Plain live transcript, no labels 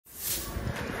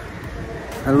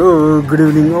Hello, good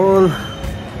evening all.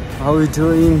 How are you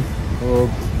doing?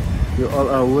 Hope you all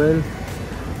are well.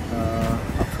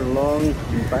 After long,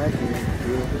 I'm back in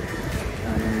here,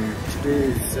 and today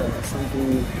is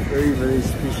something very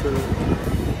special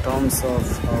in terms of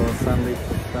our family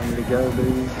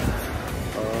gathering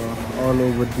all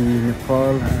over the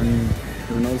Nepal and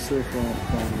even also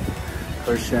from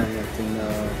Persia and I think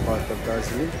part of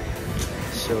Darjeeling.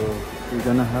 So we're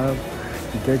gonna have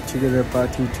get together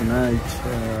party tonight.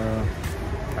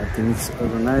 I think it's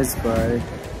organized by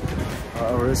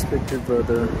our respected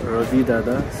brother Ravi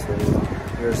Dada, so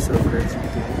we are so grateful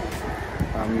to him.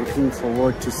 I'm looking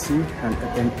forward to see and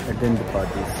attend the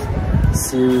parties.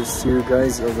 See you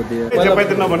guys over there.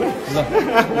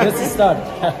 Let's start.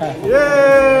 Yay!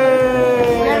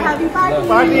 We're having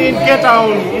party in Cape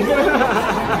Town.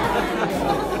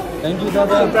 Thank you,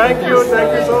 Dada. Thank you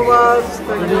so much.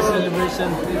 For this celebration.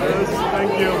 Yes,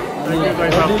 thank you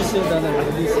guys. What do you say, Dada? What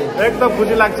do you say? एकदम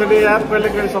खुसी लाग्छ नि यार,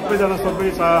 कहिले सबैजना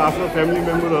आफ्नो family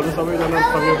मेम्बरहरु सबैजना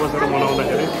सँगै बसेर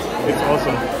मनाउँदाखेरि it's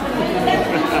Assam.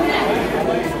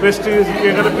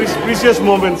 Precious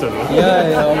moments.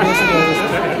 Yeah, obviously.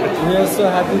 We are so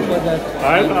happy for that.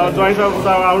 And join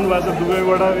साहब आउनु भएको छ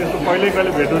दुबईबाट, यस्तो कहिले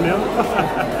भेट हुने हो.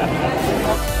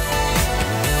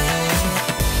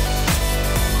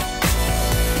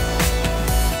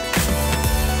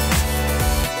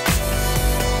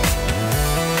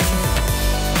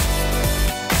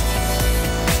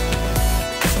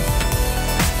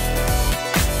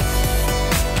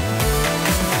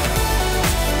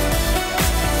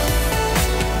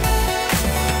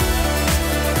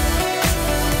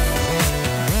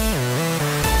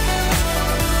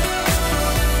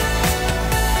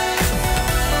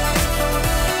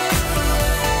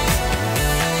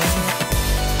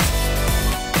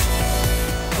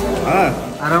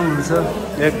 आराम हुन्छ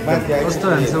कस्तो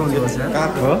ह्यान्डसम हुनुहुन्छ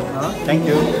हो थ्याङ्क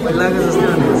यू पहिलाको जस्तै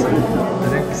हुनुहुन्छ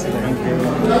धेरै खुसी लाग्यो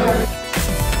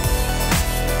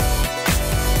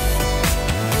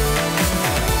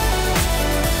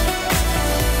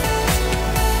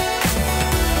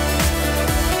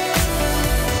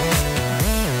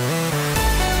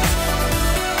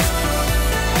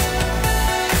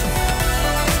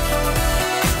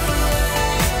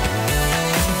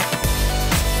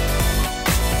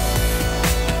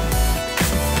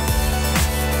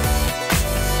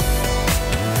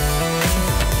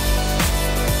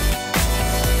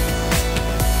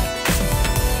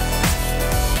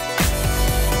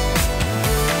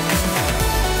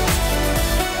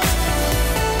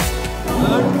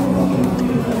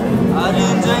Are you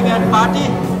enjoying at party?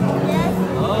 Yes.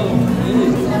 Oh,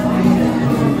 really?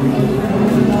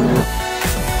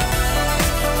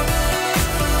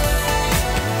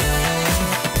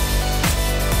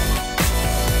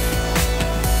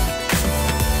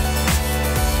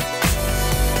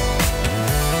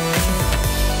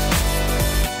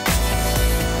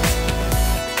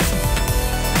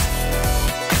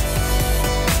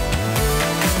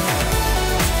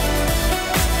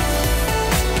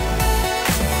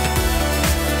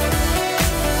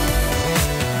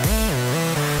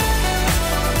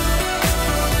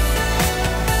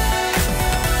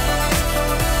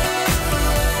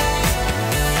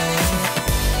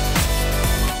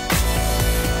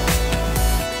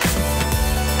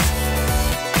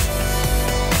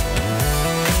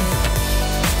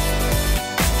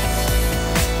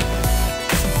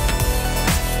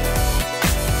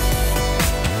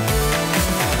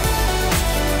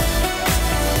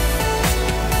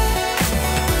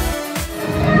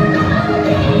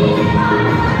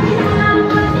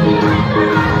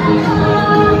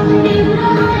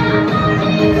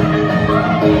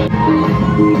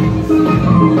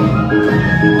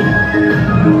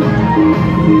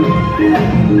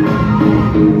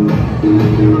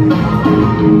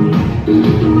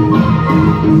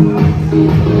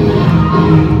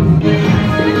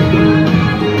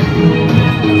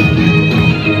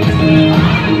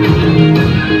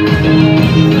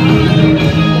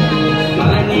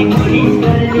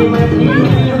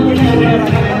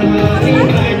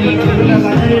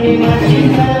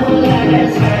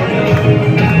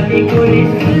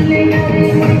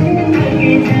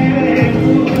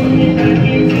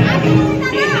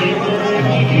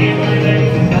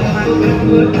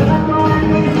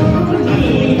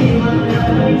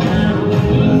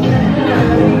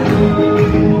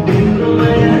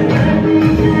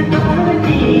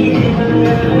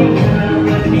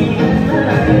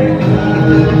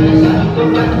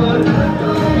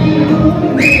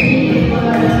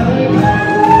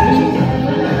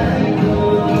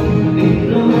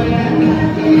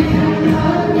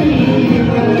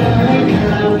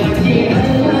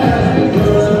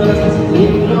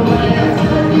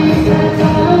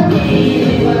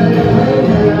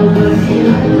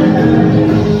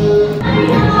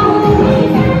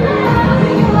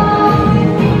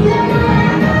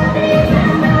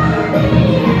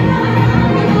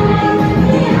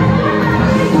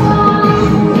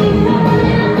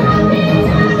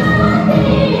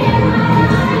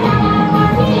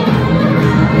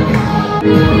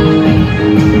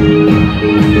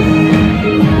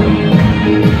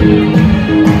 Hello.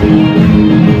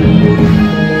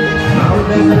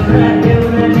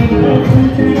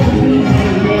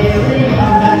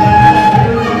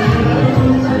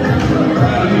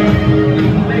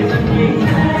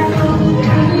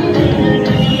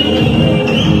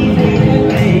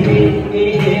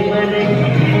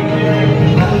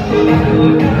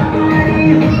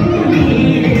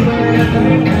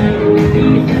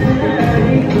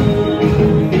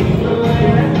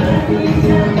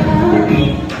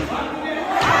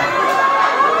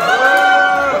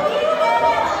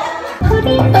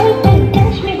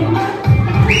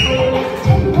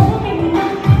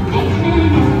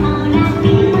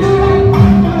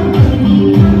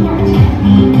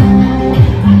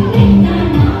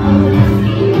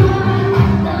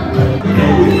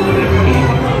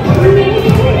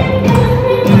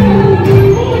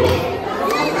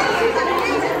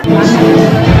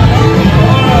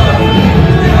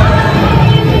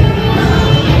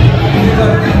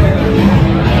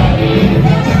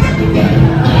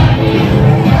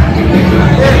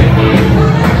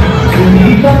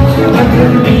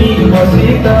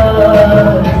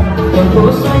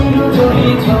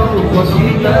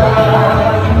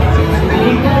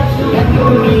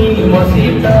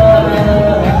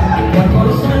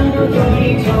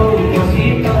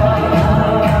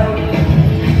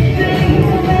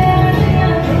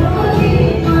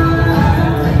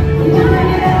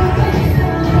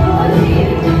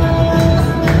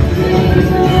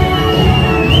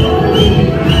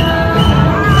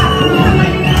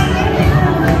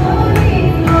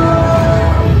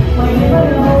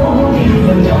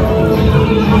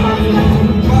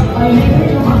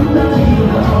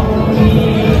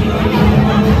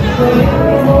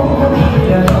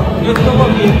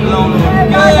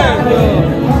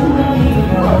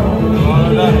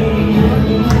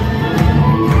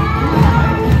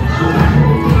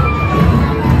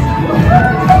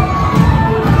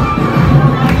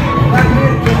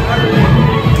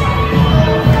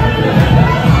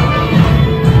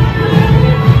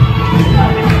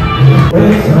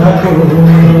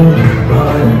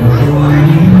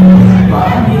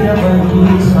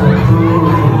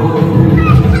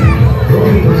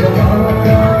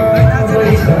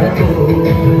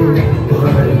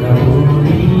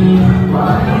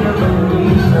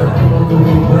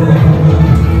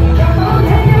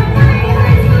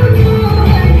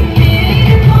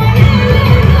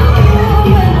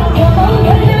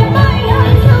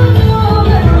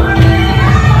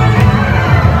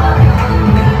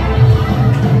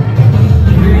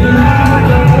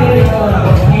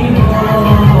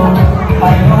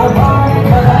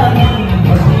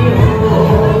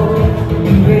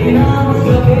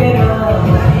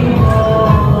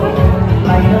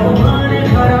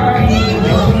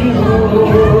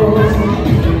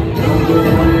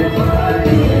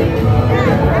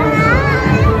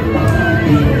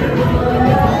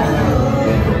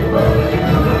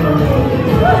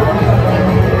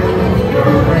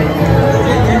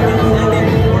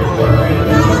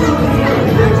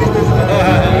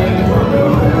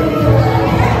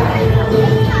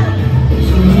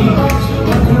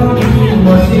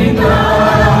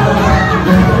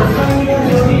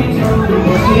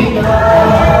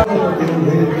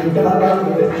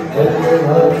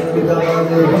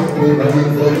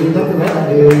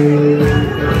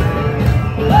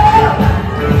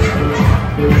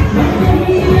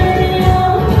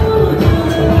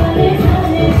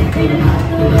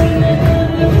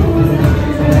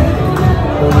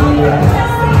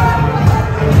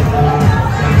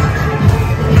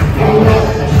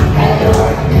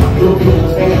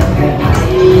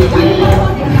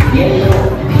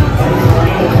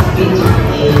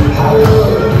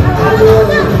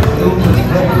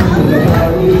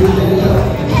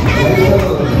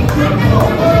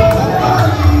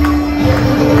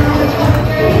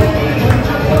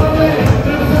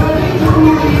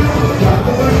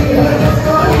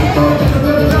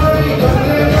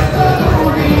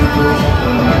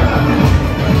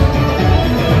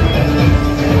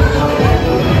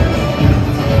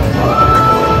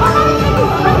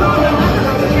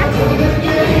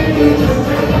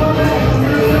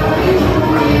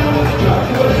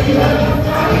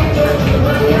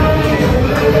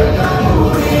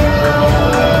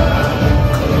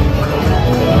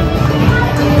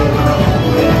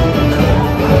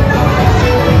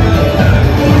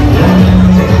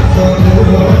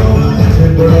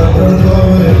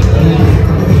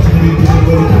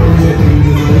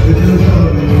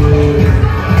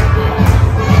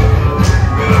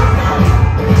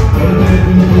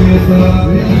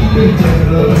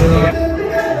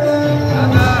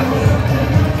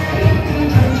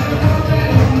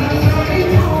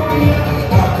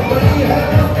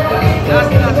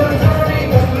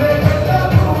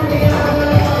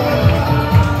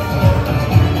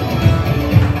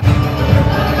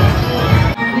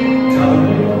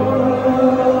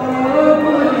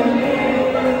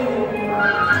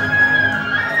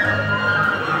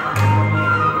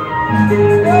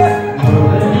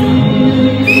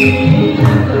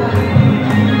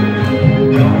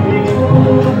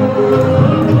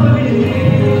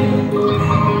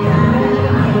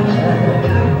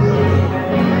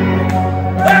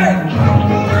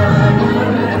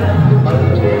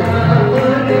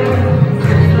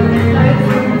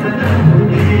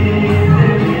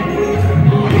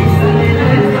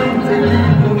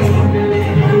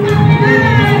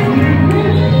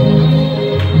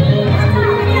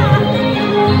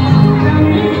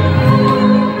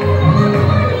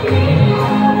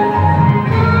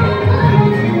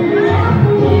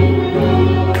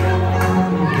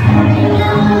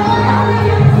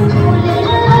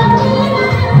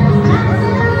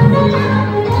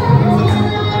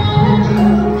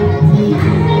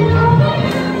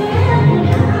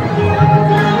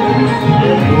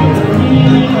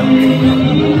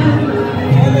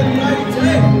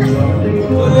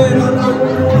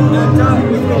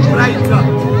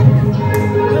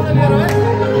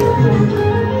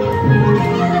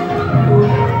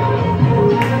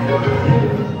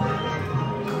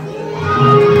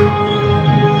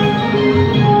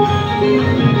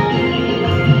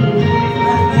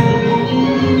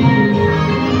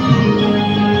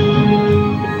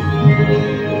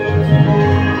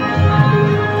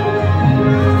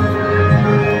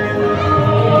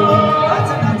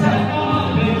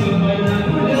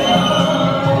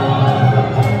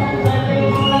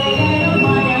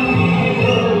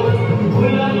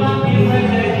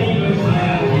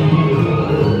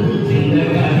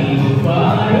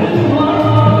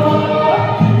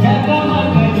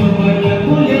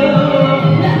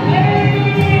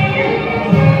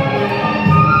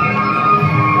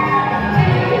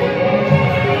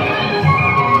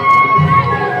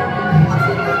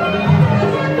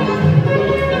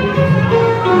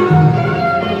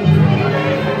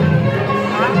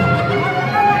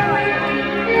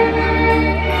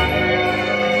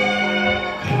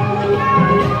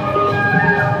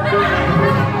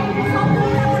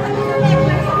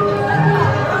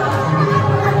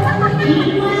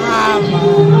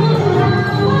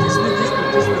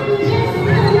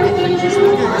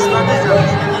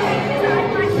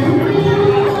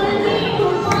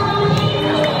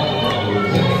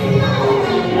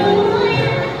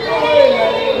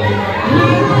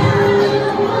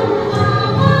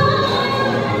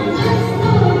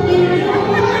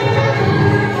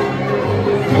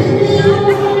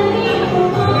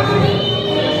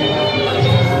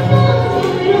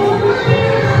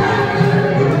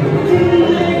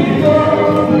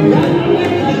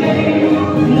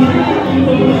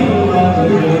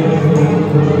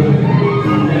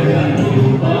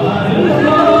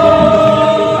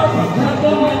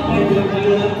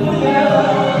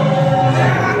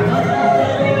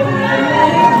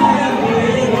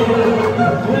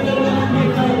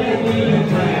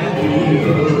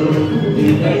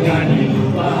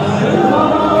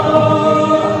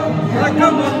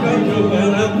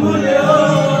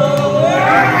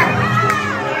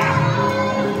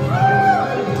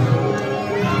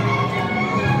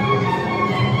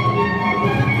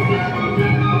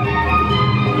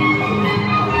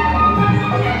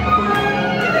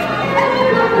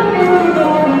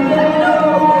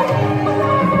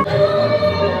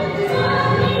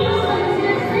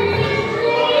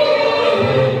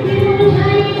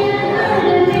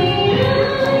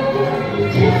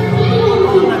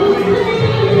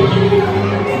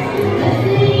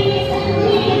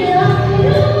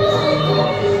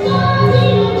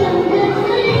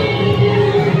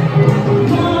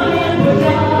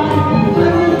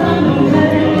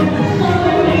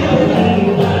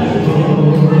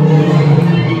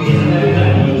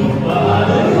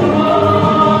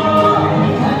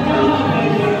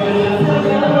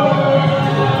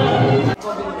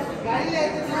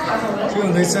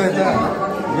 हुँदैछ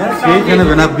यता केही छैन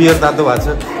भेना बियर तातो भएको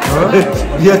छ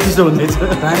बियर चिसो हुँदैछ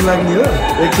टाइम लाग्ने हो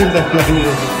एकछिन टाइम लाग्ने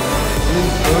हो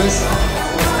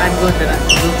I'm good, Vera.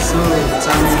 So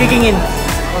It's kicking in.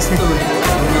 कस्तो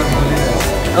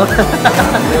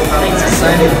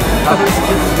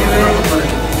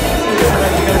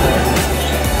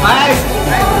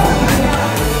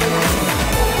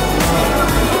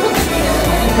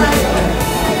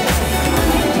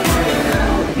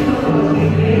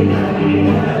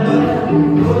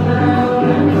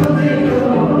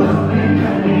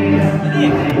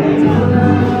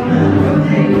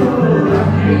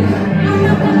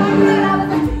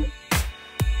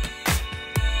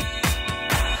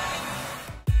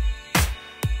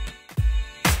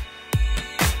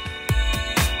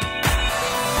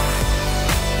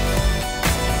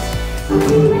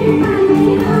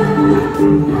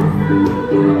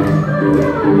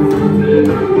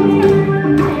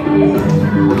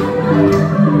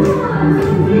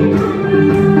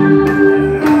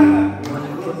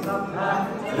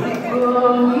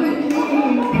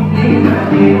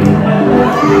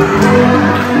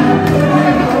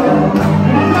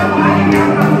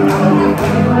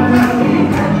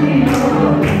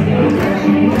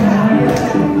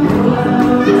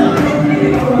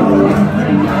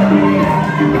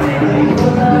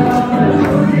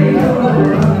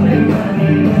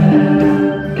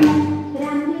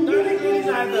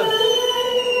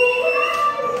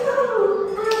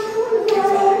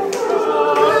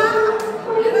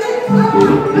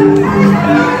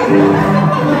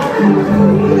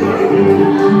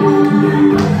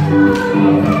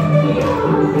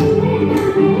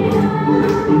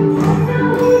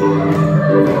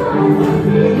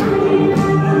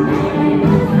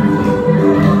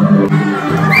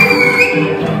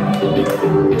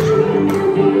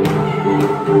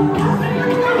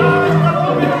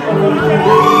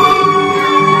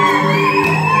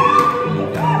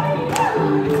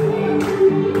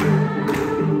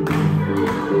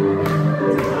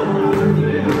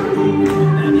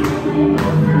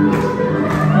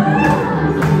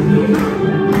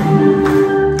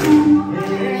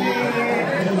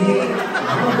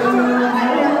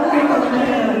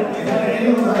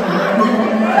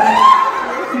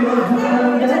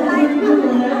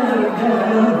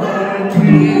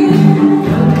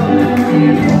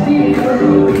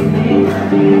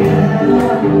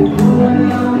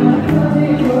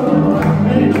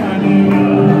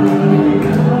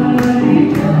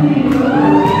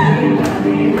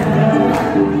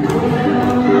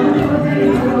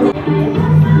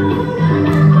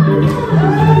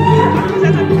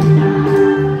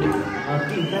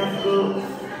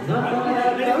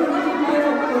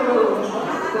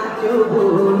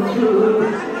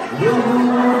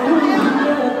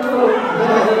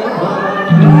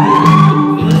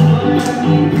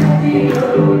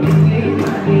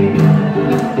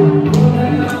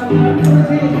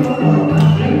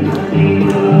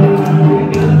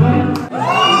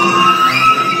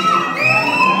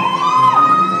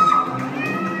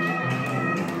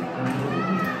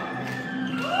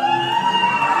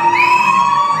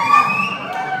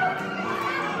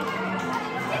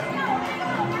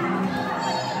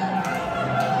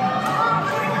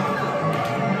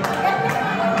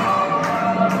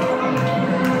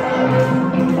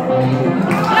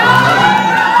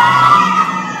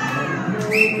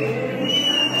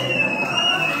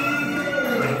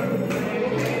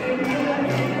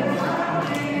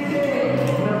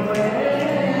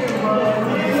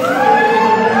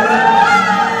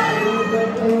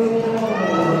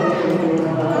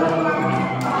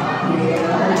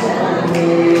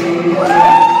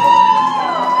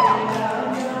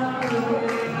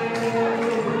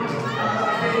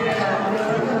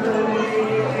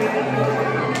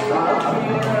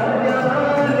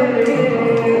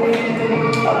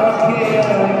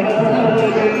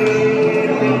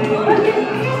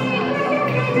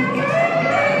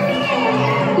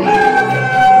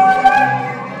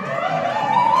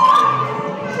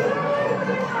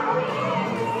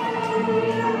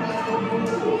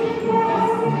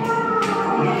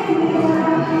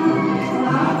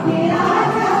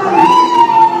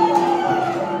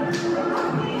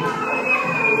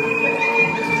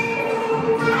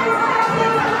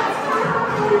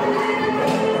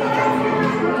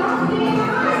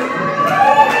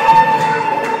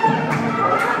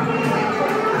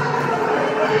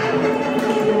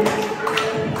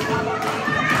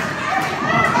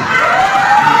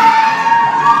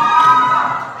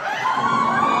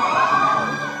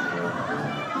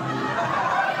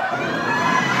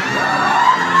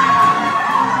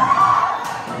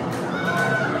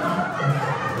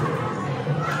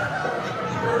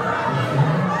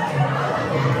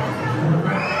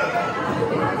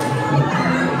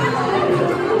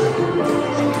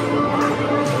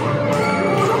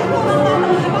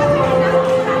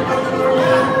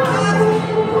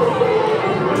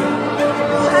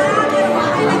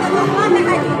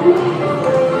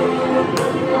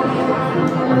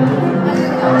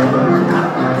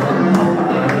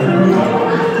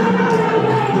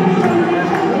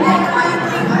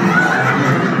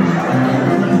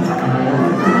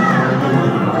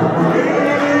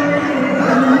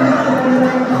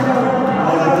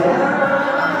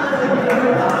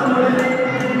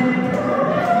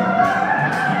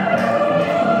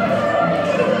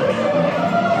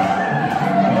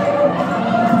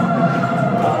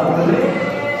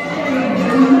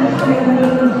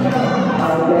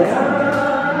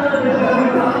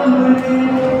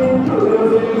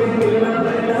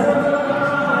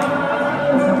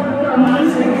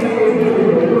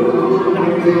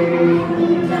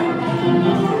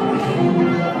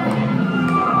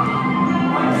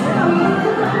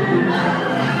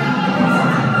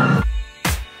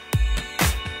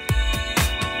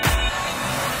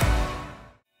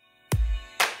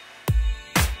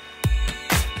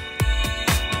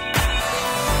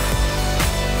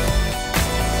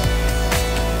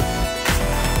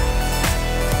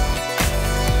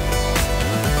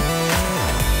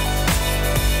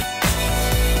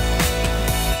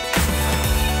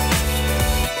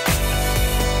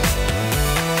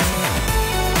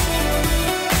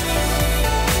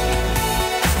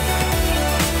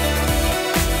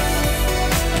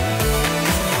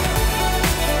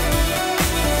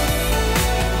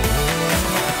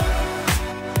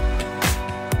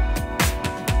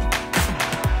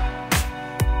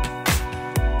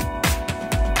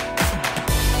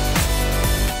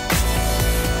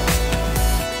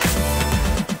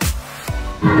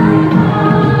जुस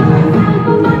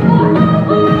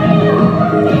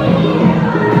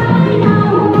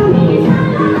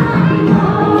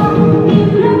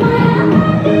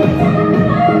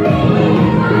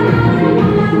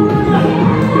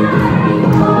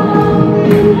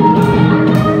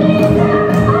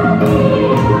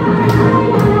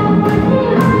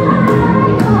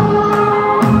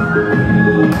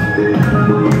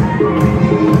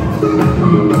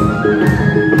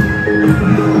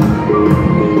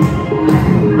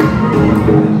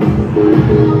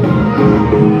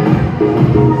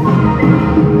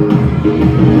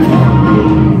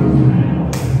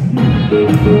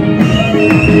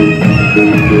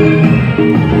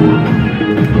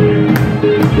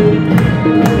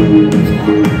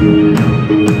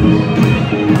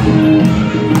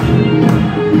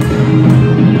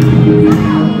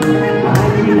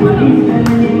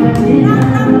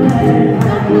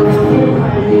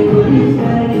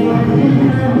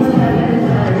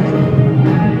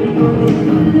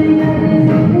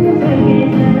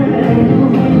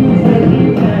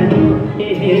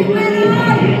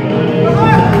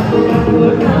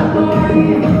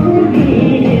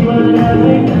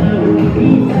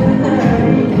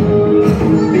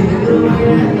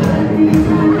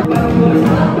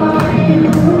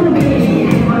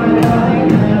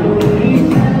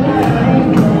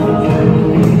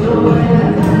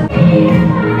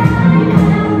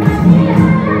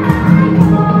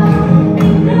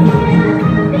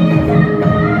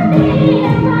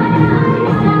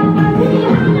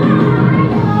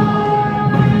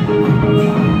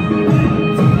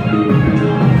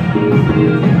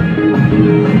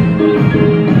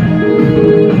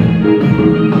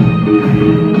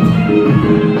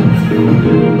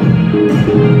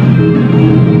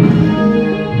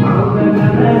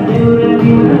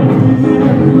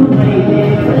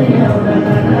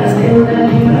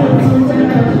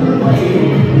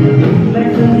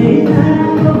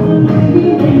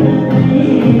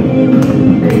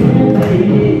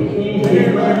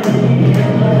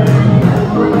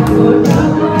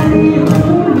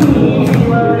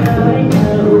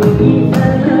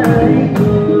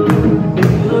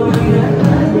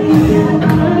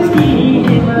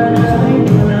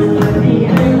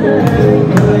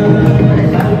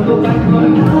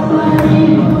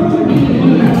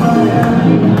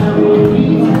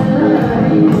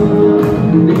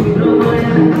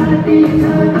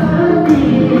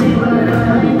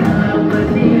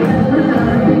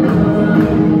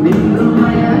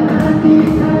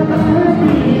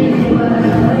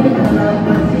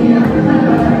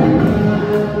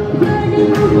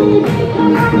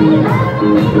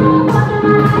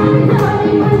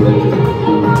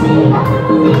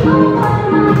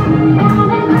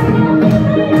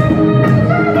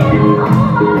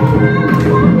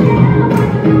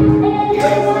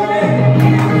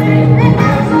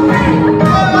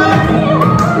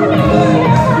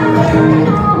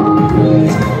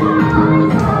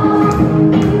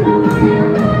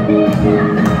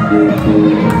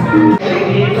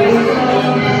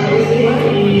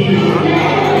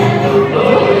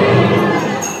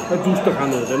त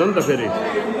खानु हुँदैन नि त फेरि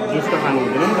जुस त खानु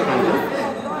हुँदैन नि त कान्छा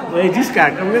ए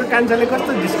जिस्काएको मेरो कान्छाले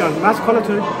कस्तो जिस्काउँछ मासु खोला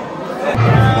छोरी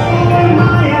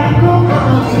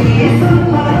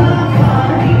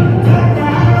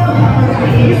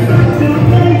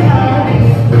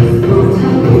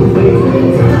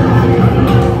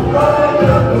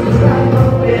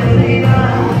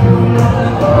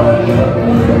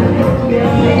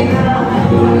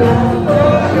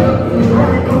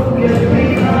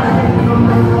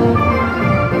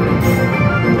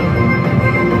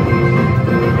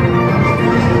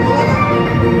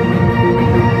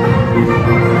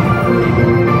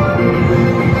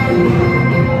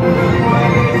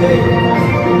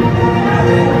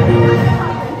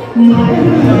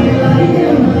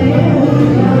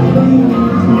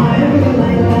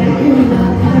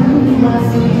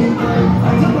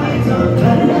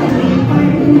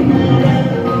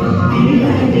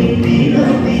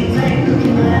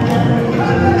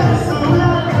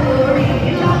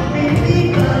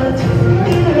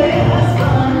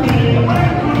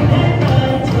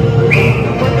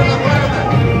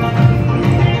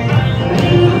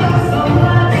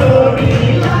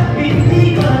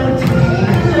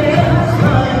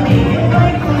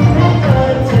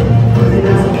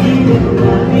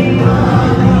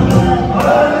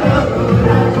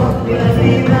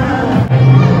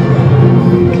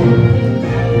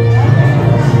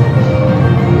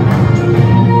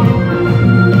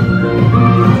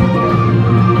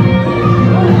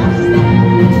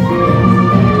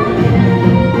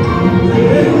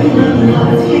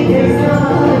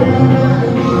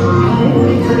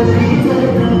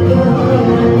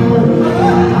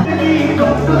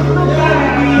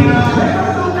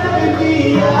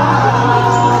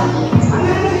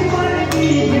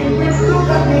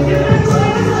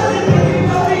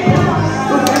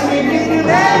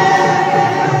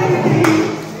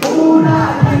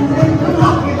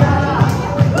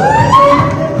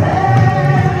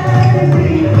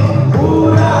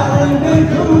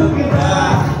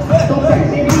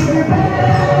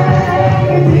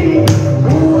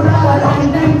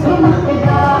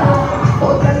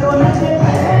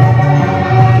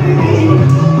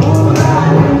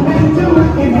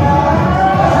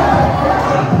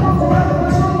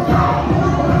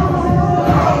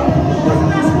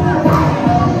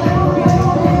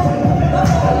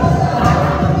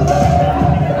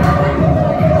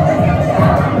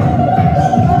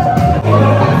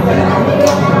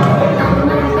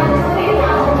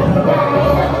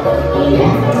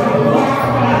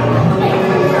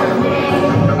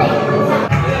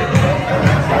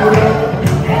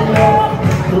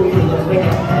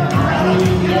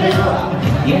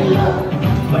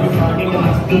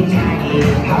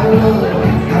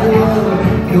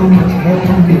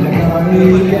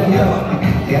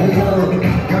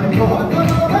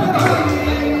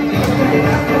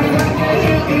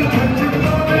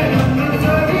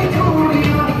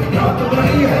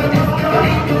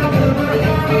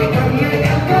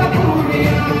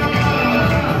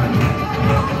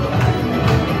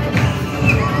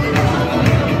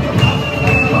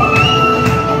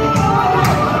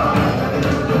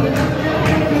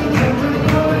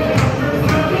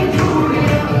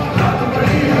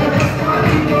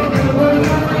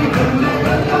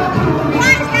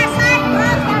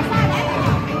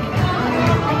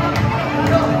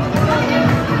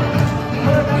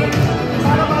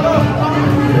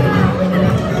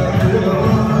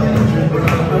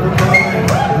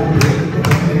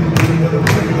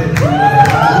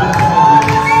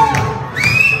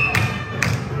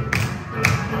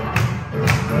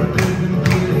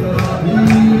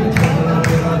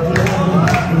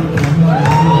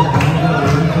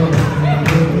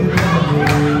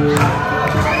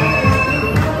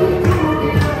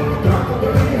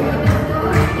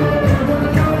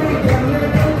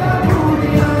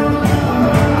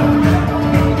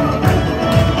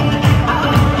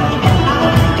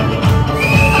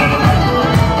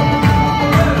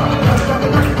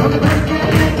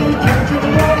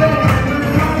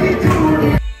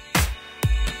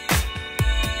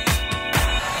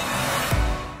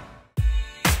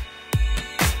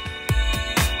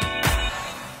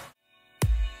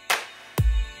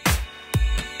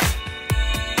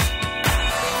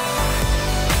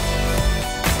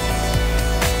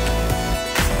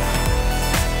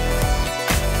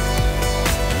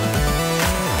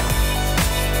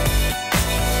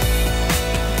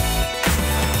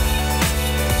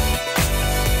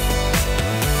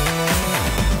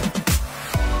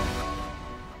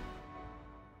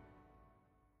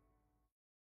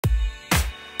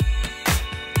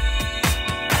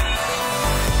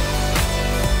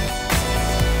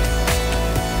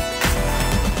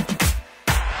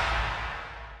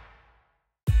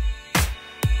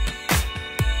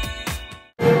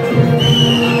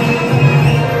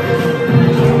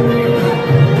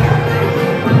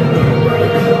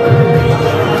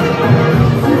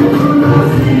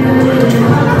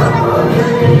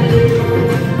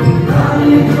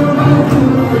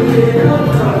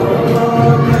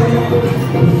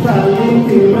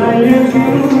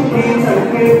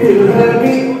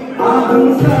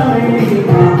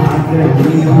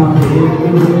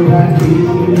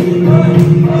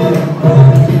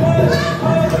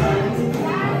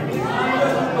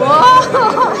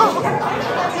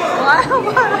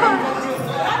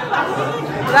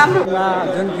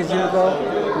जुन किसिमको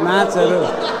नाचहरू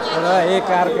र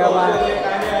एकअर्कामा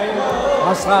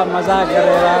हँसा मजाक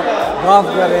गरेर गफ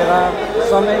गरेर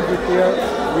समय बित्यो।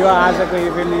 यो आजको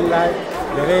इभिनिङलाई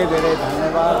धेरै धेरै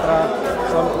धन्यवाद र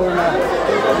सम्पूर्ण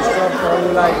ईश्वर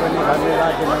प्रभुलाई पनि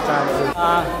धन्यवाद दिन चाहन्छु।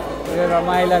 यो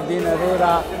रमाइला दिनहरू र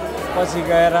पछि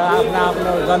गएर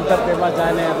आफ्नो गन्तव्यमा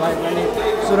जानेहरूलाई पनि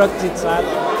सुरक्षित साथ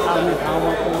आफ्नो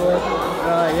ठाउँमा पुगोस् र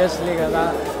यसले गर्दा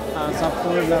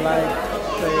सम्पूर्णलाई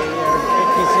एक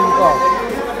किसिमको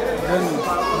जुन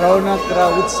रौनक र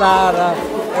उत्साह र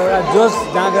एउटा जोस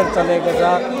जाँगर चलेको छ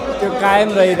त्यो कायम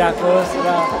रहिराखोस् र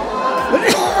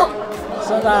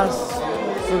सदा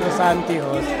सुख शान्ति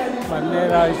होस् भन्ने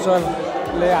र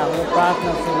ईश्वरले हाम्रो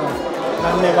प्रार्थना सुनोस्।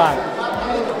 धन्यवाद।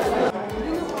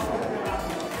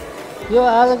 यो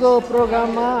आजको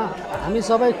प्रोग्राममा हामी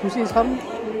सबै खुसी छौँ।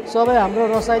 सबै हाम्रो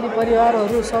रसाइली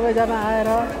परिवारहरू सबैजना आएर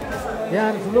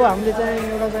यहाँ ठुलो हामीले चाहिँ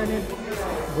एउटा चाहिँ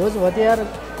भोज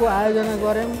भतियारको आयोजना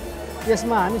गऱ्यौँ।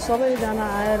 यसमा हामी सबैजना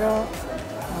आएर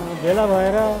भेला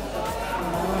भएर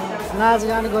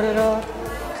नाचगान गरेर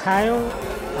खायौँ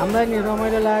हामीलाई नि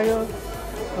रमाइलो लाग्यो।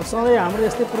 सधैँ हाम्रो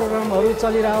यस्तै प्रोग्रामहरू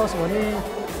चलिरहोस् भन्ने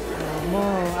म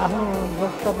आफ्नो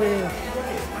वक्तव्य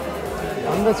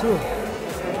भन्दछु।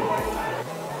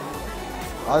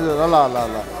 हजुर ल ल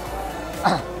ल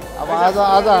अब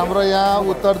आज हाम्रो यहाँ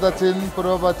उत्तर दक्षिण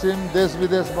पूर्व पश्चिम देश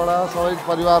विदेशबाट सबै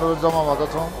परिवारहरू जम्मा भएको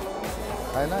छौँ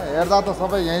होइन। हेर्दा त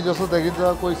सबै यहीँ जस्तो देखिन्छ।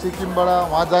 कोही सिक्किमबाट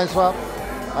उहाँ जाइसवार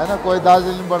होइन, कोही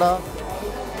दार्जिलिङबाट,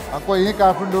 कोही यहीँ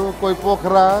काठमाडौँ, कोही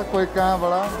पोखरा, कोही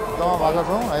कहाँबाट जम्मा भएको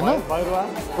छौँ होइन।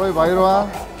 कोही भैरवा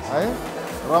है,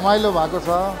 रमाइलो भएको छ।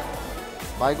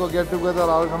 भाइको गेट टुगेदर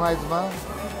अर्गनाइजमा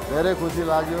धेरै खुसी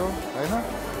लाग्यो होइन।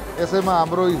 यसैमा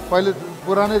हाम्रो पहिले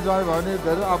पुरानै ज्वाइँ भयो भने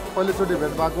धेरै पहिलोचोटि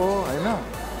भेट भएको होइन।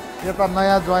 यता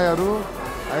नयाँ ज्वाइँहरू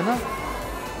होइन,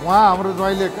 उहाँ हाम्रो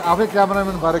ज्वाइँले आफै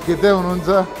क्यामेराम्यान भएर खिच्दै हुनुहुन्छ।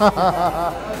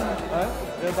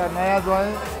 यता नयाँ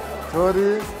ज्वाइँ छोरी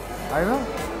होइन।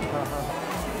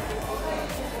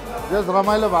 यस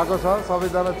रमाइलो भएको छ,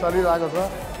 सबैजना चलिरहेको छ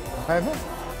होइन।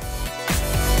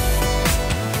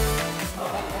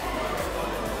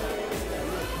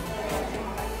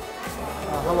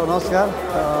 हेलो नमस्कार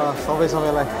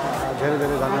सबैलाई धेरै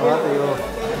धेरै धन्यवाद। यो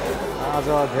आज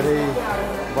धेरै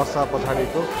वर्ष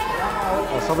पछाडिको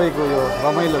सबैको यो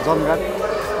रमाइलो जमघाट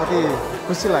अति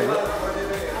खुसी लाग्यो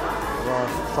र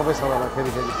सबैलाई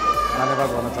फेरि धन्यवाद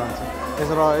भन्न चाहन्छु।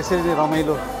 यसरी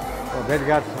रमाइलो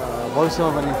भेटघाट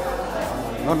भविष्यमा पनि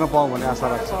गर्न पाऊँ भन्ने आशा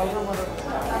राख्छु।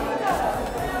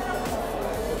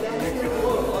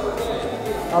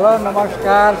 हेलो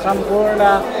नमस्कार सम्पूर्ण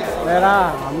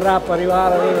हाम्रा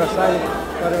परिवारहरू र सबै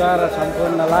परिवार र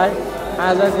सम्पूर्णलाई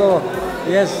आजको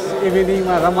यस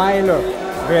इभिनिङमा रमाइलो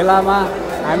बेलामा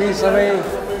हामी सबै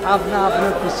आफ्नो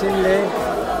किसिमले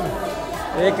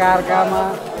एकअर्कामा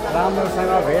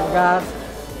राम्रोसँग भेटघाट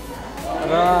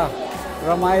र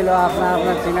रमाइलो आफ्ना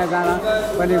चिनाजाना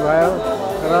पनि भयो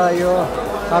र यो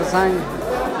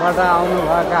खरसाङबाट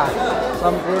आउनुभएका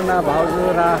सम्पूर्ण भाउजू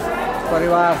र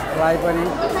परिवारलाई पनि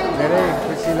धेरै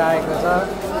खुसी लागेको छ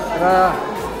र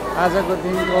आजको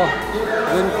दिनको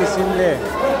जुन किसिमले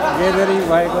गेदरिङ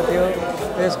भएको थियो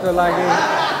त्यसको लागि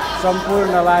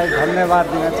सम्पूर्णलाई धन्यवाद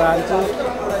दिन चाहन्छु।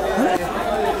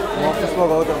 म पुष्प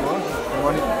गौतम हो।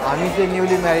 हामी चाहिँ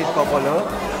न्युली म्यारिड कपल हो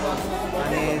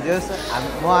अनि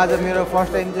म आज मेरो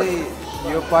फर्स्ट टाइम चाहिँ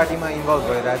यो पार्टीमा इन्भल्भ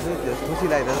भइरहेको छु। खुसी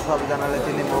लागिरहेको छ, सबैजनालाई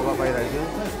चिन्ने मौका पाइरहेको छु,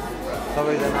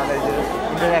 सबैजनालाई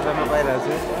इन्टरेक्ट गर्न पाइरहेको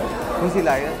छु, खुसी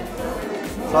लाग्यो।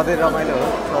 सधैँ रमाइलो हो,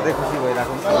 सधैँ खुसी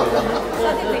भइरहेको हुन्छ,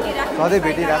 सधैँ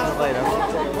भेटिराख्नु पाइरहेको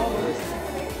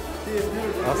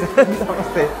हस्।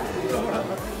 नमस्ते।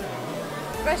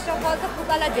 फर्स्ट अफ अल त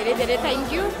फुपालाई धेरै धेरै थ्याङ्क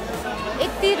यू।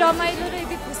 यति रमाइलो र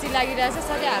यति खुसी लागिरहेछ।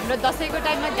 सधैँ हाम्रो दसैँको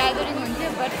टाइममा ग्यादरिङ हुन्थ्यो,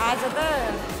 बट आज त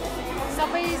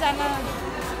सबैजना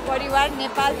परिवार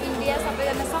नेपाल इन्डिया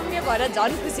सबैजना सँगै भएर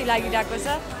झन् खुसी लागिरहेको छ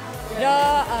र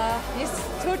यस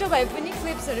छोटो भए पनि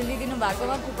क्लिप्सहरू लिइदिनु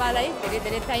भएकोमा फुपालाई धेरै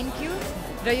धेरै थ्याङ्क यू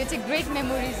र यो चाहिँ ग्रेट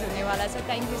मेमोरिज हुनेवाला छ।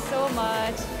 Thank you so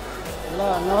much. ल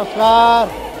नमस्कार।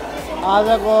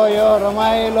 आजको यो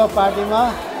रमाइलो पार्टीमा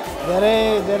धेरै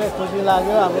धेरै खुसी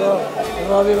लाग्यो। हाम्रो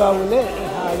रवि बाबुले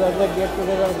आज चाहिँ गेट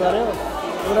टुगेदर गर्यो,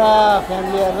 पुरा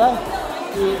फ्यामिलीहरूलाई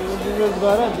इन्ट्रोड्युस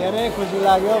गर्यो, धेरै खुसी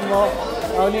लाग्यो। म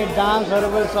अनि डान्सहरू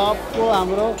पनि सबको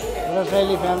हाम्रो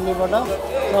रसाइली फ्यामिलीबाट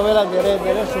सबैलाई धेरै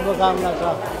धेरै शुभकामना छ।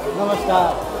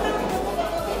 नमस्कार।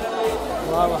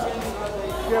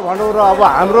 के भनौँ र अब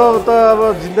हाम्रो त अब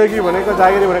जिन्दगी भनेको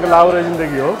जागिरी भनेको लाउरे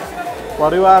जिन्दगी हो।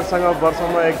 परिवारसँग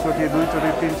वर्षमा एकचोटि, दुईचोटि,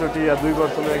 तीनचोटि या 2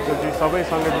 वर्षमा एकचोटि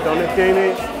सबैसँग बिताउने त्यही नै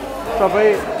सबै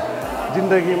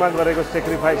जिन्दगीमा गरेको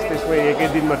सेक्रिफाइस त्यसमै एकै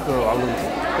दिनमा आउनुहुन्छ।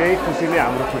 त्यही खुसी नै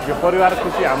हाम्रो खुसी हो। परिवार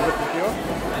खुसी हाम्रो खुसी हो।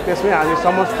 त्यसमै हामी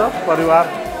समस्त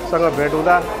परिवारसँग भेट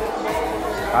हुँदा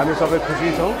हामी सबै खुसी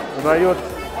छौँ र यो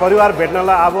परिवार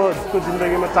भेट्नलाई अबको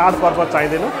जिन्दगीमा चाडपर्व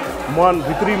चाहिँदैन,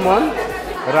 भित्री मन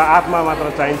र आत्मा मात्र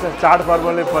चाहिन्छ।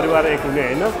 चाडपर्वले परिवार एक हुने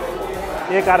होइन,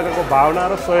 एक अर्काको भावना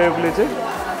र सहयोगले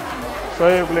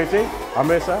चाहिँ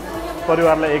हमेसा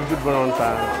परिवारलाई एकजुट बनाउन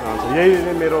चाहन्छ। यही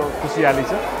नै मेरो खुसियाली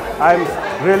छ। I am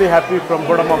really happy from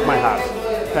bottom of my heart.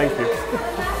 Thank you.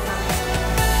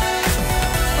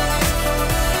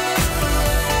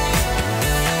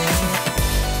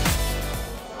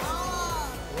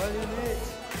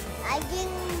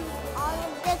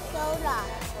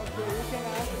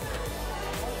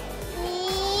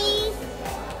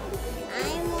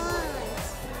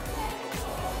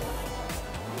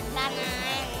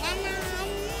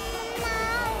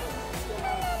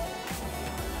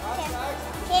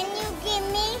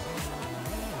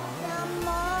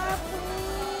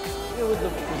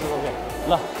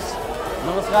 ल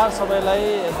नमस्कार सबैलाई।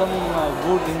 एकदम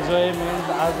गुड इन्जोयमेन्ट।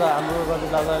 आज हाम्रो रवि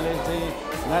दादाले चाहिँ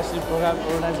म्यासिभ प्रोग्राम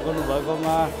अर्गनाइज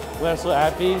गर्नुभएकोमा वी आर सो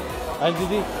ह्याप्पी। अनि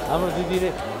दिदी हाम्रो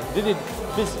दिदी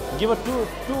please give a to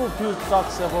few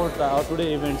talks about today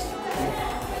events.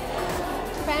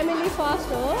 Family first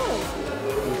हो,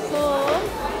 सो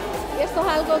यस्तो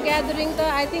खालको ग्यादरिङ त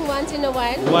I think once in a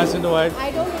wild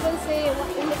I don't even say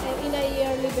in a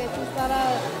yearly basis, तर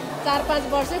 4-5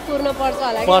 वर्षै कुर्न पर्छ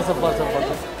होला।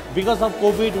 पर्छ because of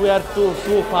COVID we are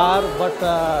so far, but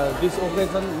this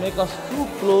occasion make us too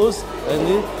close and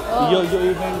यो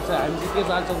event हामी चाहिँ के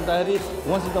चाहन्छौँ भन्दाखेरि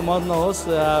once in the month नहोस्,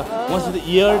 once in the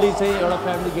yearly चाहिँ एउटा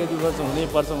फ्यामिली गेट टुगेदर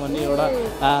हुनैपर्छ भन्ने एउटा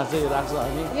चाहिँ राख्छ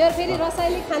हामी। यो फेरि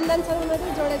रसाइली खानदानसँग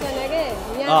मात्रै जोडेको छैन के,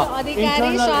 यहाँ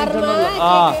अधिकारी शर्मा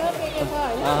के छ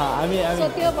हैन, सो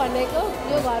त्यो भनेको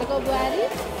यो घरको बुहारी,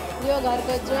 यो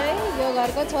घरको ज्वाइँ, यो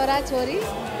घरको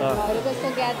छोराछोरीहरूको यस्तो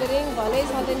ग्यादरिङ भलै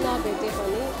सधैँ नभेटे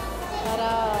पनि तर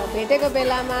भेटेको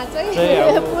बेलामा चाहिँ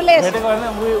भेटेको हैन,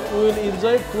 we will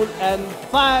enjoy full and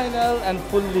final and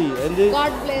fully and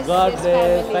God bless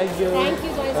thank you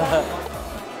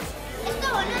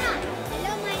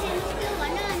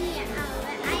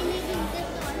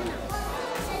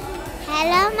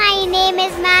Hello, my name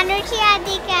is Manushi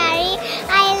Adhikari.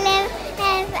 I live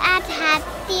at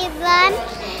Hattiban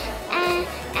and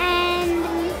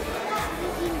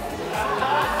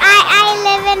I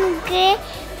live in Great.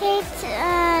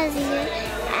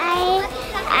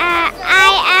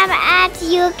 I am at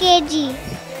UKG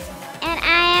and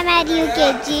I am at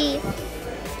UKG.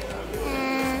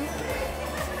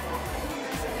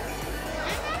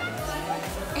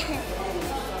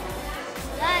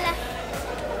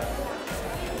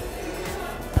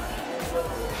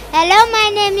 Hello, my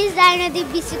name is Dainati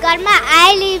Biswakarma.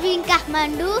 I live in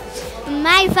Kathmandu.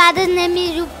 My father's name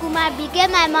is Rup Kumar BK.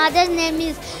 My mother's name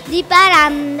is Deepa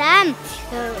Ramdam.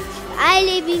 I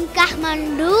live in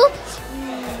Kathmandu.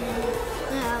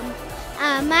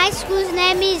 My school's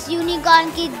name is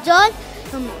Unicorn Kids Zone.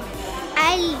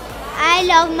 I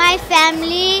love my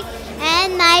family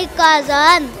and my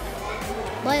cousin.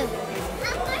 Boy. Of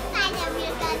course, I love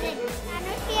your cousin.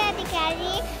 Manushi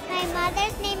Adhikari. My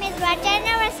mother's name is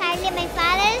Rajana Rasali. My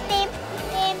father's name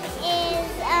is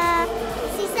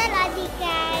Sisal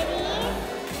Adhikari.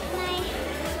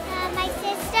 My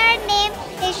sister's name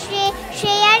is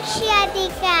Shreyashi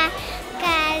Adhikari.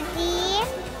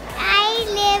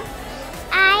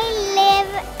 I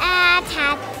live at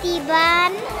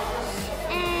Hattiban.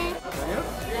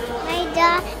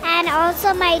 And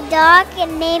also my dog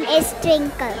name is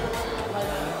Twinkle.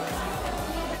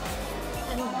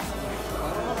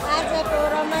 आजको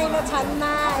रमाइलो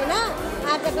क्षणमा हैन,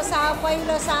 आजको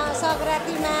पहिलो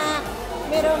संक्रान्तिमा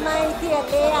मेरो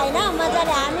माइतीहरूले हैन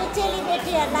मजाले हामी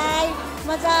चेलीबेटीहरूलाई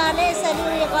मजाले यसरी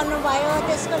उयो गर्नुभयो,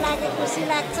 त्यसको लागि खुसी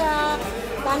लाग्छ।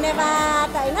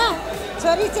 धन्यवाद हैन,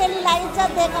 छोरी चेलीलाई इज्जत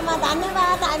दिएकोमा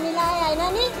धन्यवाद हामीलाई हैन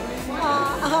नि।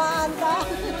 अन्त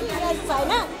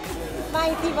हैन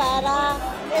माइती भएर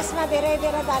यसमा धेरै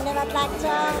धेरै धन्यवाद लाग्छ।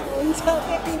 हुन्छ,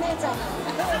 त्यति नै छ।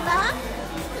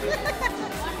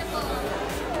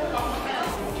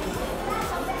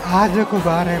 आजको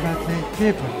बारेमा चाहिँ के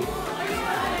भन्नु,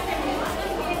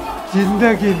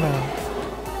 जिन्दगीमा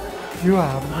यो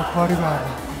हाम्रो परिवार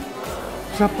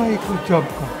सबैको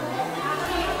जम्को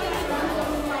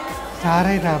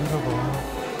साह्रै राम्रो भयो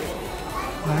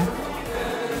है।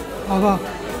 अब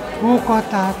को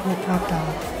कता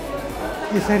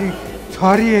यसरी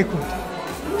छरिएको छ,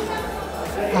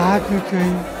 आज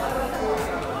चाहिँ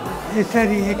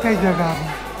यसरी एकै जग्गामा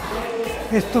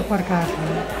यस्तो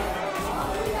प्रकारले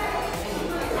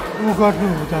ऊ गर्नु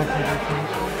हुँदाखेरि चाहिँ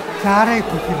साह्रै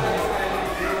खुसी लाग्छ।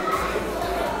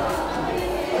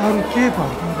 अरू के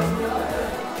भन्नु र,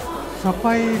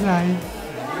 सबैलाई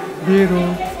मेरो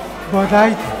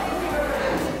बधाई छ।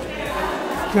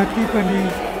 जति पनि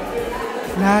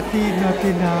नाति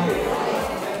नातिनाहरू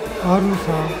छ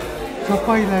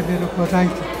सबैलाई मेरो बधाई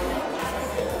छ।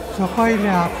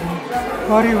 सबैले आफ्नो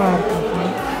परिवारको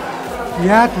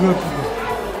याद गर्नु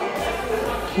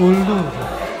भुल्नु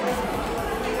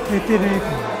यति नै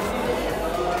हो।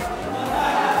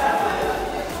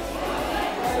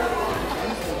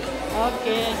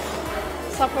 ओके,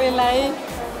 सबैलाई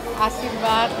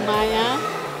आशीर्वाद माया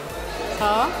छ।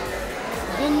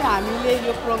 जुन हामीले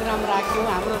यो प्रोग्राम राख्यौँ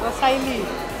हाम्रो रसाइली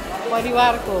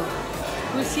परिवारको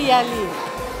खुसियाली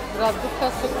र दुःख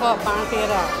सुख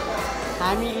बाँटेर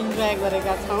हामी इन्जोय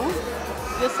गरेका छौँ।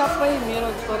 यो सबै मेरो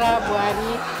छोरा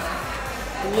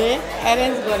बुहारीले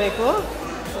एरेन्ज गरेको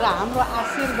र हाम्रो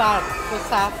आशीर्वादको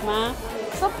साथमा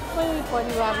सबै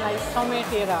परिवारलाई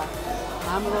समेटेर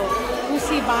हाम्रो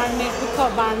खुसी बाँड्ने दुःख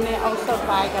बाँड्ने अवसर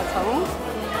पाएका छौँ।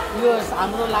 यो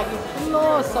हाम्रो लागि ठुलो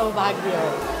सौभाग्य हो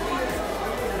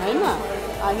हैन।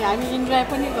 अनि हामी इन्जोय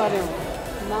पनि गऱ्यौँ,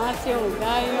 नाच्यौँ,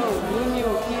 गायौँ,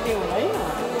 घुम्यौँ, फिर्यौँ होइन।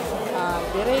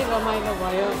 धेरै रमाइलो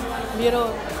भयो। मेरो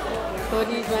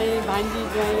छोरी ज्वाइँ, भान्जी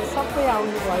ज्वाइँ सबै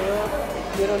आउनुभयो,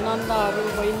 मेरो नन्दहरू,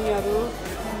 बहिनीहरू,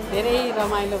 धेरै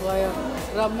रमाइलो भयो।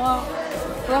 र म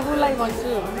प्रभुलाई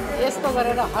भन्छु यस्तो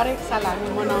गरेर हरेक साल हामी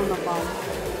मनाउन पाऊँ,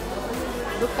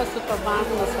 दुःख सुख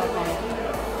बाँड्न सकौँ,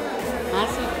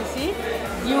 हाँसी खुसी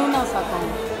जिउन सकौँ।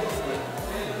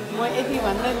 म यति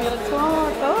भन्दै मेरो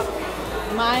छोटो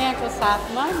मायाको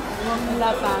साथमा म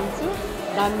मिला चाहन्छु।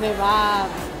 धन्यवाद,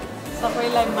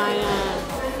 सबैलाई माया।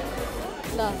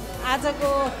 ल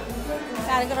आजको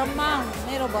कार्यक्रममा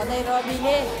मेरो भदै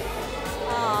रविले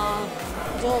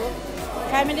जो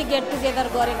फ्यामिली गेट टुगेदर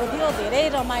गरेको थियो, धेरै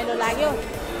रमाइलो लाग्यो।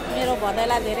 मेरो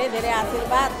भदैलाई धेरै धेरै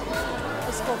आशीर्वाद,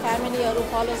 उसको फ्यामिलीहरू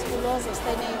फलोस् फुलोस्,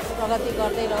 यस्तै नै प्रगति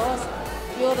गर्दै रहोस्।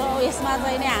 यसमा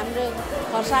चाहिँ नि हाम्रो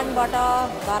खरसाङबाट,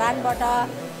 धरानबाट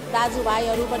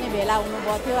दाजुभाइहरू पनि भेला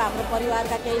हुनुभएको थियो। हाम्रो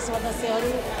परिवारका केही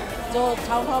सदस्यहरू जो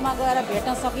ठाउँ ठाउँमा गएर भेट्न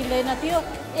सकिँदैन थियो,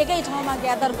 एकै ठाउँमा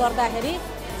ग्यादर गर्दाखेरि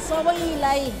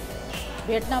सबैलाई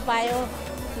भेट्न पायो।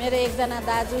 मेरो एकजना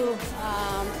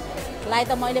दाजुलाई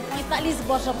त मैले 45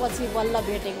 वर्षपछि बल्ल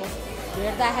भेटेको।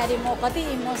 भेट्दाखेरि म कति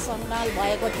इमोसनल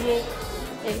भएको थिएँ,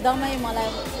 एकदमै मलाई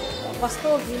कस्तो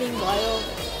फिलिङ भयो,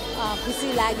 खुसी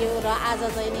लाग्यो। र आज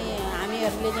चाहिँ नि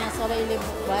हामीहरूले यहाँ सबैले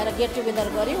भएर गेट टुगेदर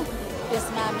गऱ्यौँ।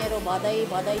 त्यसमा मेरो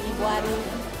भदैनी बुहारी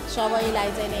सबैलाई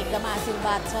चाहिँ एकदम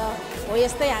आशीर्वाद छ। हो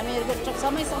यस्तै हामीहरूको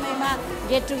समय समयमा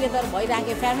get together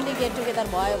भइराख्यो, family get together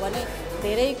भयो भने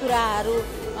धेरै कुराहरू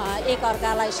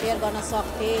एकअर्कालाई सेयर गर्न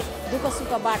सक्थे, दुःख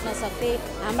सुख बाँड्न सक्थे।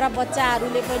 हाम्रा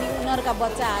बच्चाहरूले पनि उनीहरूका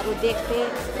बच्चाहरू देख्थे,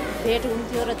 भेट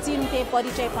हुन्थ्यो र चिन्थे,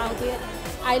 परिचय पाउँथे।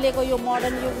 अहिलेको यो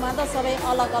मोडर्न युगमा त सबै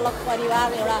अलग अलग परिवार,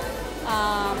 एउटा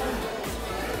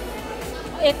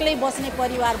एक्लै बस्ने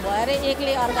परिवार भएर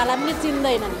एक्लै अर्कालाई पनि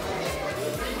चिन्दैनन्।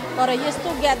 तर यस्तो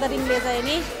ग्यादरिङले चाहिँ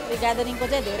नि, यो ग्यादरिङको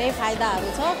चाहिँ धेरै फाइदाहरू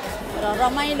छ र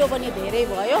रमाइलो पनि धेरै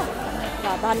भयो। ल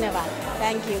धन्यवाद,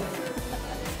 थ्याङ्क यू।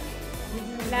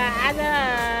 ल आज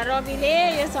रविले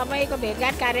यो सबैको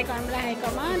भेटघाट कार्यक्रम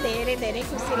राखेकोमा धेरै धेरै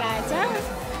खुसी लागेछ।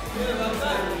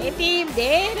 यति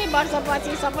धेरै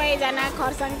वर्षपछि सबैजना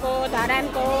खरसाङको,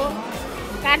 धरानको,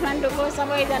 काठमाडौँको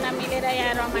सबैजना मिलेर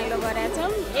यहाँ रमाइलो गरेका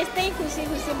छौँ। यस्तै खुसी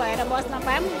खुसी भएर बस्न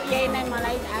पाऊँ, यही नै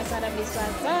मलाई आशा र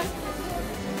विश्वास छ।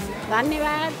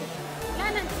 धन्यवाद।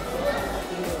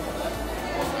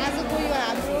 आजको यो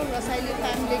हाम्रो रसाइली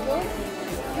फ्यामिलीको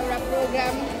एउटा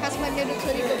प्रोग्राम, खासमा मेरो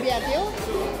छोरीको बिहा थियो।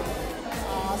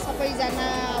 सबैजना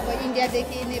अब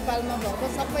इन्डियादेखि नेपालमा भएको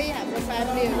सबै हाम्रो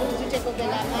फ्यामिलीहरू जुटेको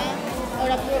बेलामा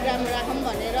एउटा प्रोग्राम राखौँ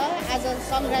भनेर आज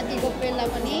सङ्क्रान्तिको बेला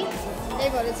पनि, त्यही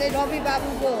भएर चाहिँ रवि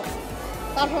बाबुको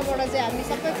तर्फबाट चाहिँ हामी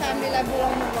सबै फ्यामिलीलाई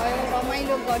बोलाउनु भयो,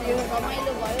 रमाइलो गऱ्यो,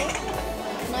 रमाइलो भयो।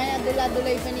 नयाँ दुला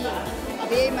दुलै पनि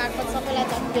अब यही मार्फत सबैलाई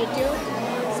झन् भेट्यो,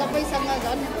 सबैसँग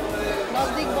झन्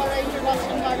नजदिकबाट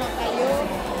इन्ट्रोडक्सन गर्न पाइयो,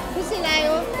 खुसी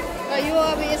लाग्यो। र यो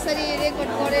अब यसरी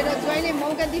रेकर्ड गरेर ज्वाइँले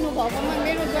मौका दिनुभएकोमा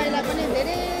मेरो ज्वाइँलाई पनि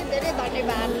धेरै धेरै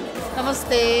धन्यवाद।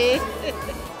 नमस्ते।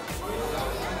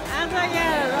 आज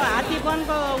यहाँ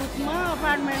हात्तीवनको उसमा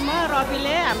अपार्टमेन्टमा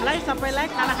रविले हामीलाई सबैलाई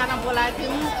खाना खान बोलाएको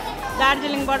थियौँ।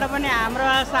 दार्जिलिङबाट पनि हाम्रो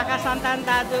शाखा सन्तान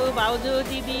दाजु भाउजू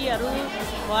दिदीहरू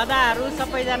भदाहरू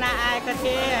सबैजना आएका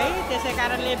थिए है। त्यसै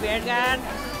कारणले भेटघाट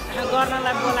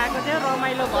गर्नलाई बोलाएको थियो।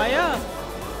 रमाइलो भयो,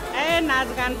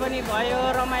 नाचगान पनि भयो,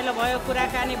 रमाइलो भयो,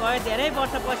 कुराकानी भयो। धेरै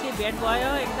वर्षपछि भेट भयो,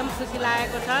 एकदम खुसी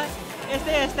लागेको छ।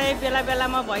 यस्तै यस्तै बेला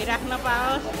बेलामा भइराख्न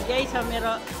पाओस्, यही छ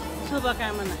मेरो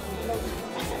शुभकामना।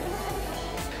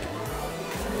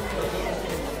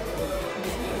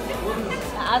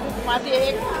 आजमा चाहिँ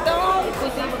एकदम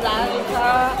खुसी लागेको छ।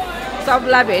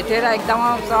 सबलाई भेटेर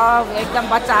एकदम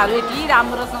बच्चाहरू यति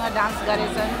राम्रोसँग डान्स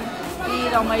गरेछन्, यति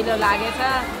रमाइलो लागेछ।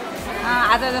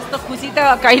 आज जस्तो खुसी त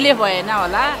कहिले भएन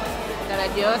होला, तर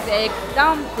जे होस्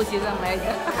एकदम खुसी छ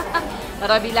मैले।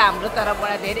 रविलाई हाम्रो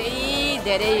तर्फबाट धेरै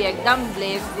धेरै एकदम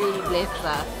ब्लेस छ।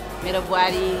 मेरो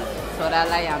बुहारी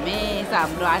छोरालाई हमेसा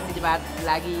हाम्रो आशीर्वाद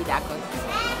लागिराखोस्,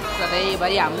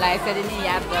 सधैँभरि हामीलाई यसरी नै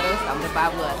याद गरोस् हाम्रो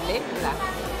बाबुहरूले। ल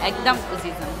एकदम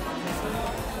खुसी छौँ।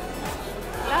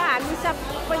 ल हामी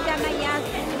सबैजना यहाँ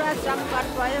पुरा जमघट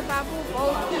भयो बाबु,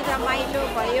 बहुत रमाइलो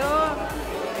भयो।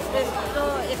 त्यस्तो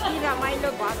यति रमाइलो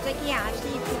भन्छ कि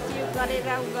हाँसी खुसी गरेर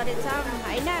गरेछ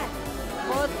होइन,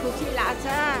 बहुत खुसी लाग्छ।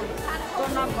 तो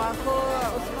नभएको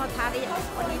उसमा थाली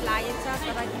पनि लागेछ,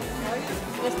 तर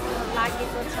त्यस्तो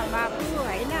लागेको छ बाबु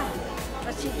होइन। र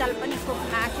शीतल पनि खुब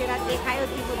नाचेर देखायो,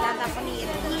 दिगो दादा पनि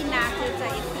यति नाचेछ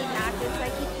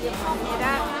कि त्यो भनेर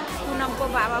सुन पुनमको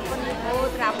बाबा पनि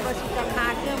बहुत राम्रोसित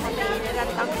नाच्यो म त हेरेर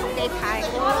टक्कै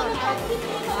खाएको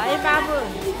है बाबु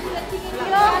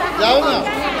जाऊ न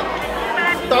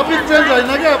टपिक चेन्ज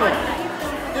होइन क्या अब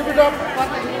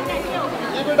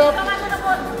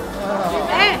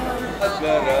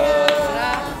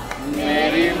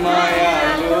मेरी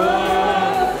मायालु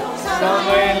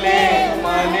समयले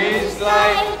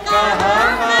मानिसलाई कहाँ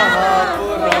कहाँ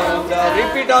पुर्याउँछ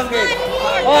रिपिट अङ्गे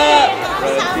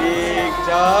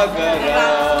प्रतीक्षा गर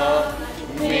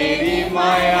मेरी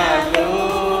मायालु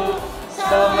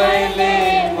समयले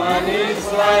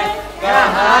मानिसलाई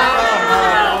कहाँ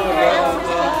कहाँ पुर्याउँछ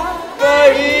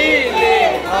कहिले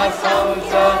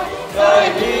हँसाउँछ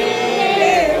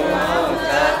कहिले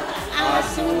रुवाउँछ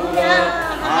आँसु र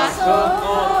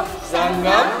आँसुको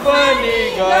सङ्गम पनि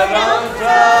गराउँछ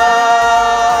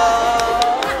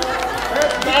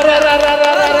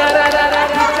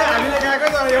हामीले गाएको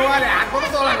तर यो वाले हातको त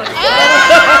तोला गरे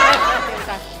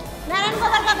नारायण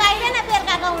गोपालको गाइदैन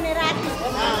बेलुका गाउने राति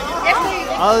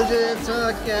अझै छ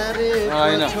क्यारे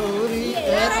छोरी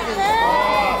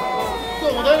त्यो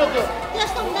हुँदैन त्यो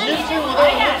त्यस्तो हुँदैन लिप्सिङ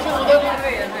हुँदैन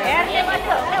हेर्ने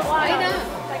मात्रै हो होइन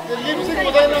त्यो लिप्सिङ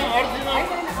हुँदैन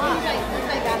अर्जिनल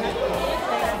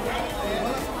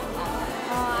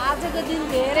आजको दिन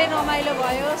धेरै रमाइलो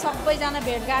भयो सबैजना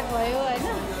भेटघाट भयो होइन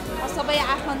सबै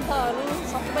आफन्तहरू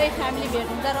सबै फ्यामिली भेट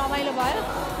हुँदा रमाइलो भयो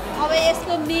अब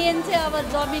यसको मेन चाहिँ अब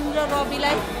जमिन र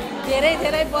रविलाई धेरै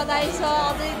धेरै बधाई छ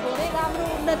अझै धेरै राम्रो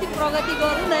उन्नति प्रगति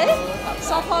गरून् है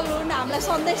सफल हुन् हामीलाई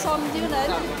सधैँ सम्झिउन्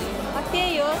होइन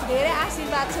त्यही हो धेरै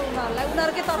आशीर्वाद छ उनीहरूलाई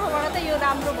उनीहरूकै तर्फबाट त यो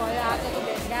राम्रो भयो आजको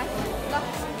भेटघाट ल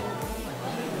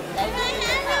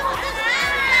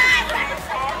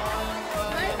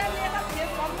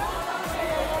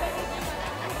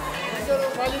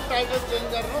खाली टाइटल चेन्ज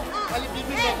गर्नु खाली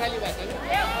बिपी रसाली भएको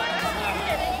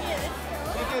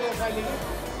बिपी रसाली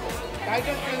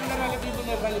टाइटल चेन्ज गरेर बिपी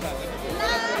रसाली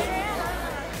भएको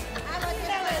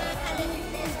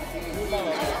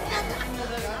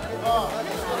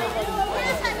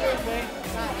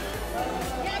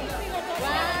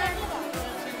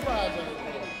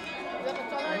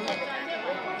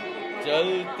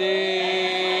चलते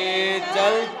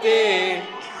चलते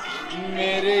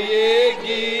मेरे ये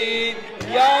गीत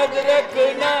याद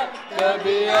रखना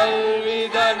कभी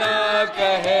अलविदा ना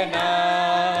कहना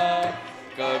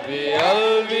कभी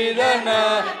अलविदा ना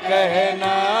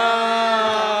कहना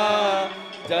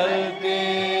चलते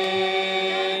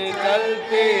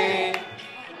चलते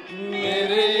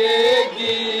मेरे ये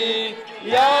गीत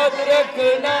याद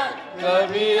रखना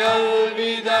कभी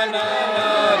अलविदा ना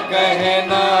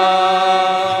कहना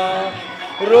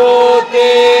रोते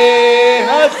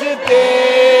हंसते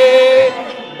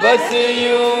बस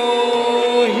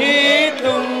यूं ही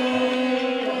तुम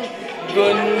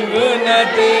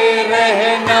गुनगुनाते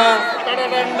रहना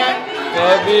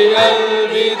कभी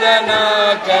अलविदा ना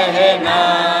कहना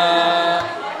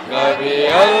कभी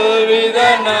अलविदा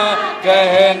ना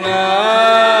कहना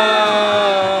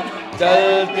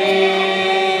चलते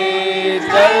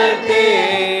चलते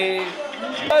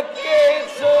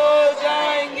सो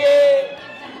जाएंगे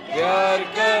प्यार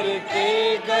करते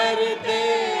करते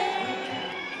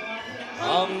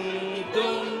हम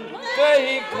तुम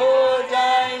कहीं खो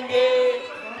जाएंगे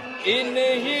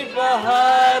इन्हीं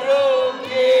बहारों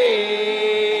के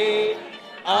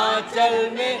आंचल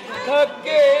में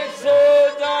थके सो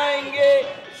जाएंगे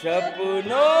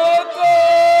सपनों को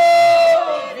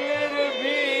फिर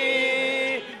भी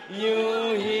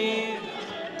यूं ही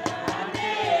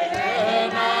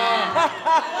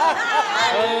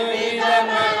अलविदा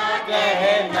ना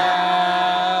कहना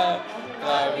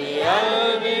कभी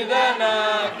अलविदा ना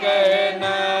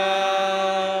कहना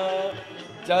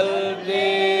चलते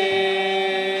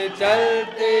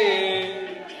चलते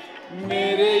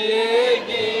मेरे ये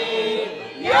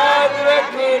गीत याद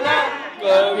रखना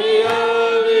कभी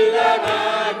अलविदा ना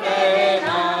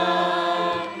कहना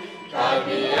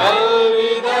कभी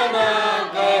अलविदा ना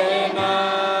कहना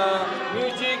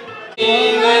म्यूजिक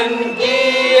जीवन की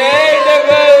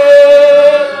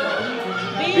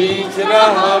बीच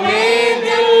रहा में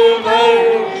दिल भर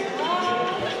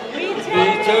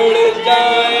बिछड़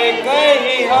जाए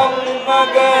कहीं हम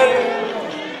मगर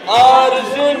और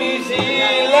सुनी सी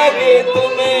लगे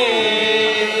तुम्हें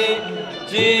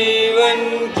जीवन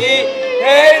की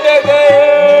है डगर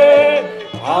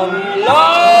हम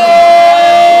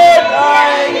लौट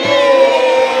आएंगे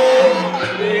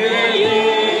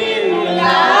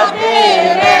बुलाते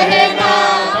रहना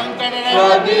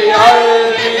कभी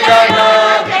अलविदा ना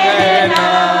कहना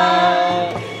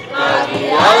कभी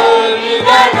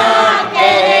अलविदा ना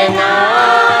कहना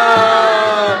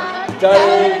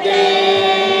चलते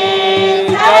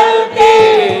चलते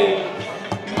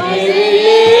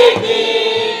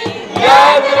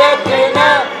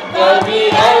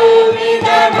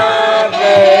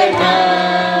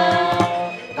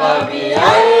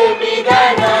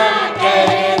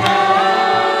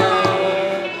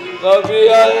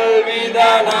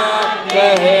अलविदा ना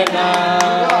कहना,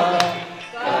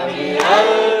 कभी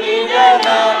अलविदा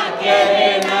ना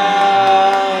कहना।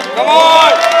 Come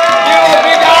on, give a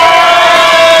big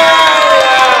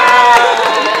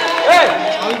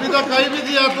अलविदा कहीं भी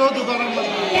दिया तो दोबारा मत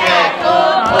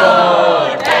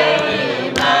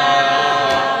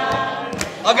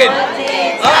again.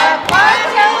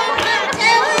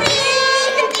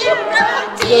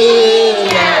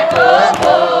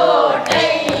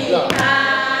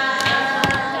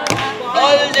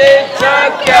 अलजे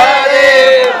क्या रे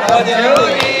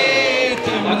भजौरी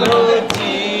तिम्रो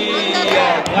चिया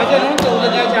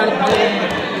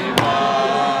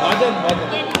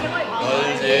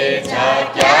अलजे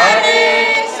क्या रे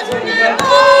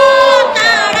सुनको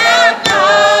टाढा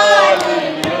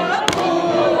कालियो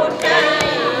कुटाइमा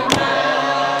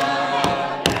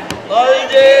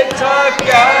अलजे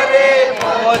क्या रे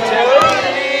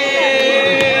भजौरी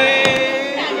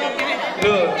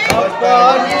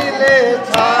डबकीले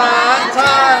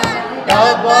छान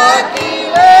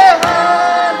डबकीले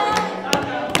हान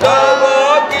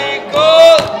डबकीको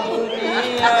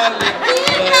दुनियाँले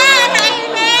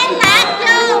तिहारैले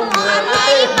लाग्यो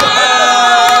मलाई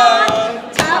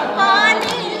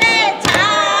छपनीले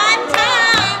छान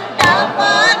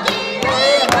डबकीले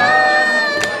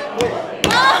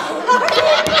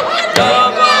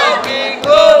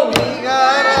डबकीको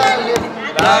निगाराले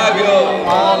लाग्यो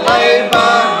मलाई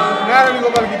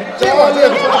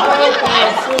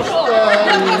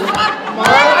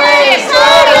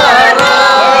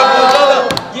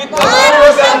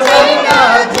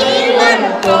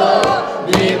जीवनको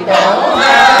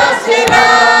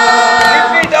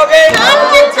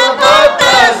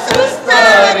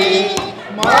सुस्तरी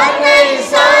मनै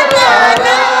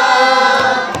सररा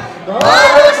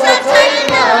भरोसा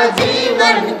छैन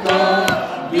जीवनको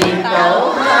बिताउ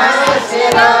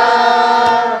हाँसेर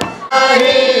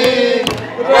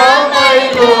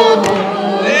रमाइलो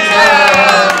हुन्छ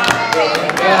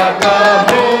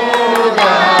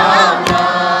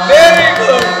Very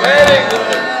good, very good.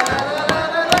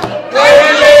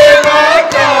 कहिले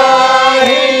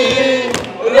नकाही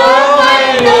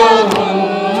रमाइलो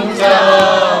हुन्छ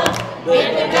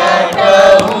भेटघाट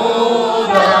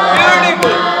हुँदा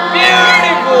Beautiful,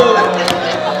 beautiful.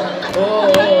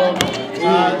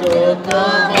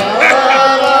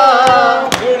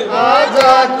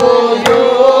 आजको यो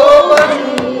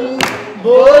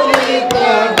भोलि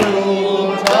काट्छ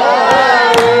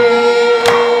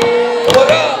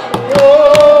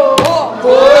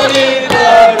भोलि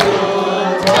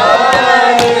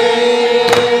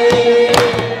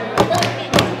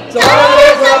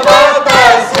चलेछ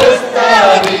बतास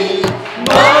सुस्तरी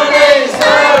मनै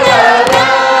सररा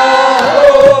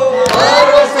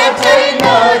भरोसा छैन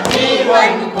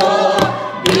जीवनको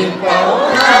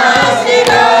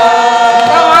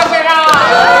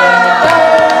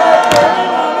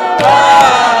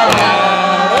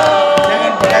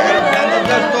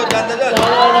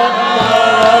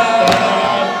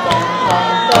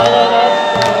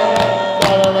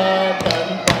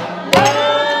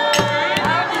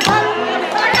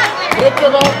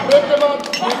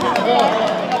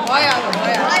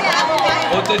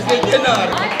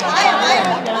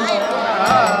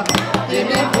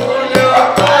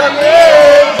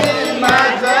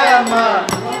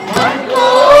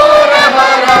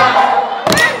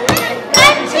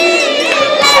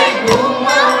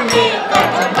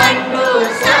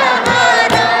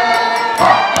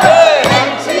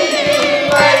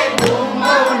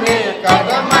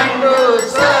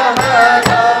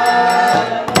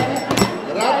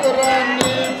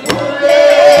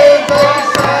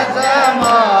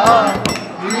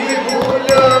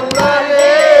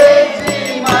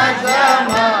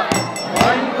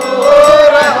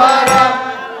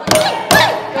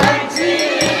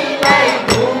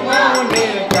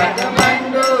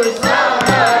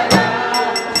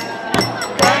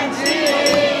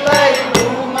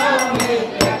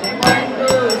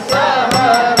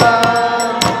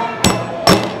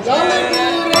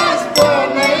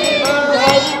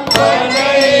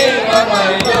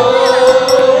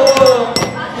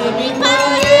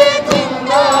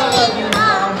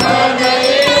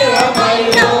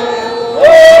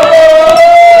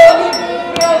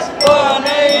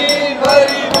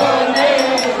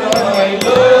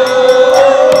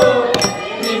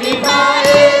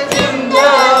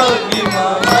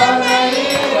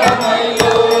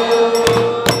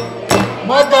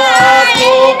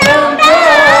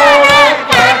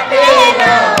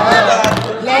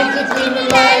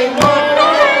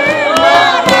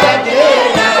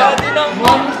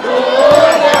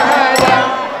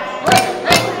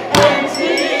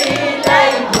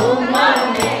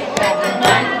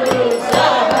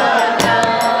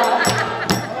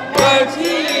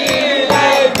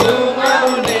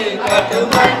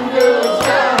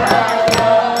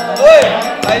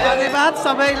धन्यवाद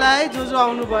सबैलाई जो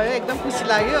आउनुभयो एकदम खुसी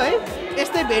लाग्यो है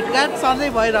यस्तै भेटघाट सधैँ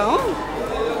भइरहँ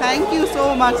थ्याङ्क यू सो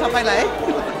मच सबैलाई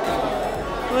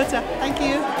हुन्छ thank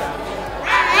you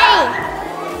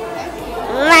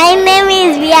My name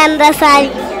is Viandra Sari.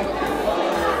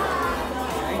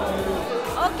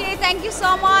 Okay, thank you so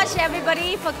much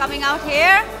everybody for coming out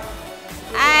here.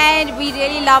 And we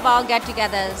really love our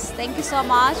get-togethers. Thank you so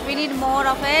much. We need more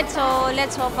of it. So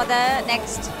let's hope for the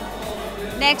next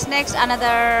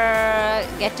another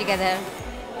get-together.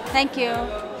 Thank you.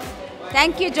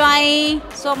 Thank you, Joy,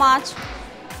 so much.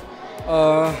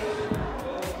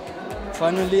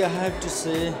 Finally, I have to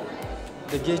say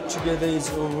the get-together is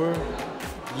over.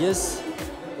 Yes,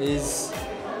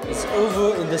 it's over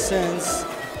in the sense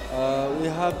we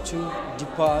have to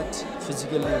depart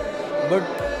physically, but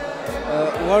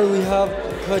what we have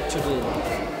heard today,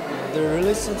 the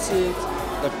relationships,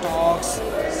 the talks,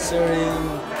 sharing,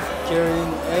 caring,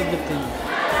 everything,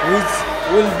 which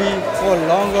will be for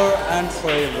longer and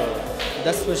forever.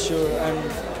 That's for sure. And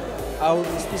I would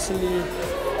especially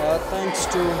thanks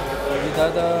to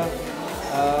Vidada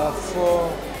for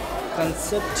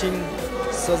concepting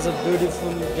such a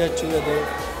beautiful get-together,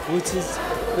 which is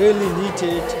really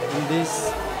needed in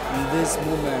this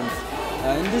moment,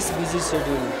 in this busy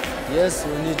schedule. Yes,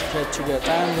 we need to get together.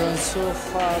 Time runs so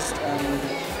fast, and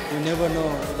we never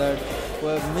know that we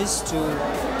have missed to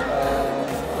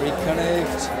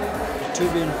reconnect, to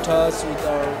be in touch with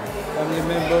our family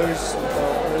members, with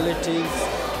our relatives,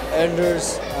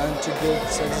 elders, and to get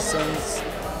suggestions,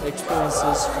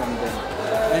 experiences from them.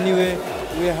 Anyway,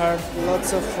 we had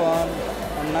lots of fun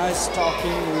and nice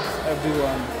talking with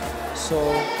everyone. So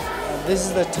this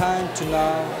is the time to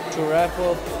now to wrap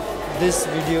up this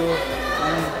video,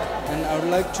 and I would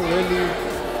like to really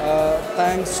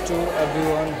thanks to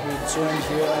everyone who joined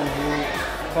here and who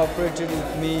cooperated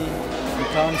with me in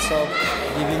terms of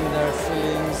giving their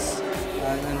feelings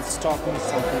and talking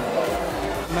something.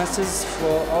 Message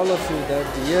for all of you that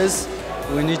yes,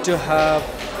 we need to have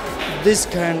this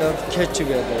kind of get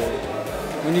together.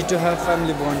 We need to have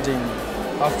family bonding.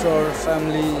 After all,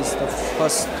 family is the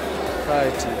first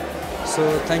priority.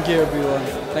 So thank you everyone.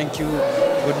 Thank you.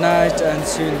 Good night and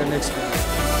see you in the next video.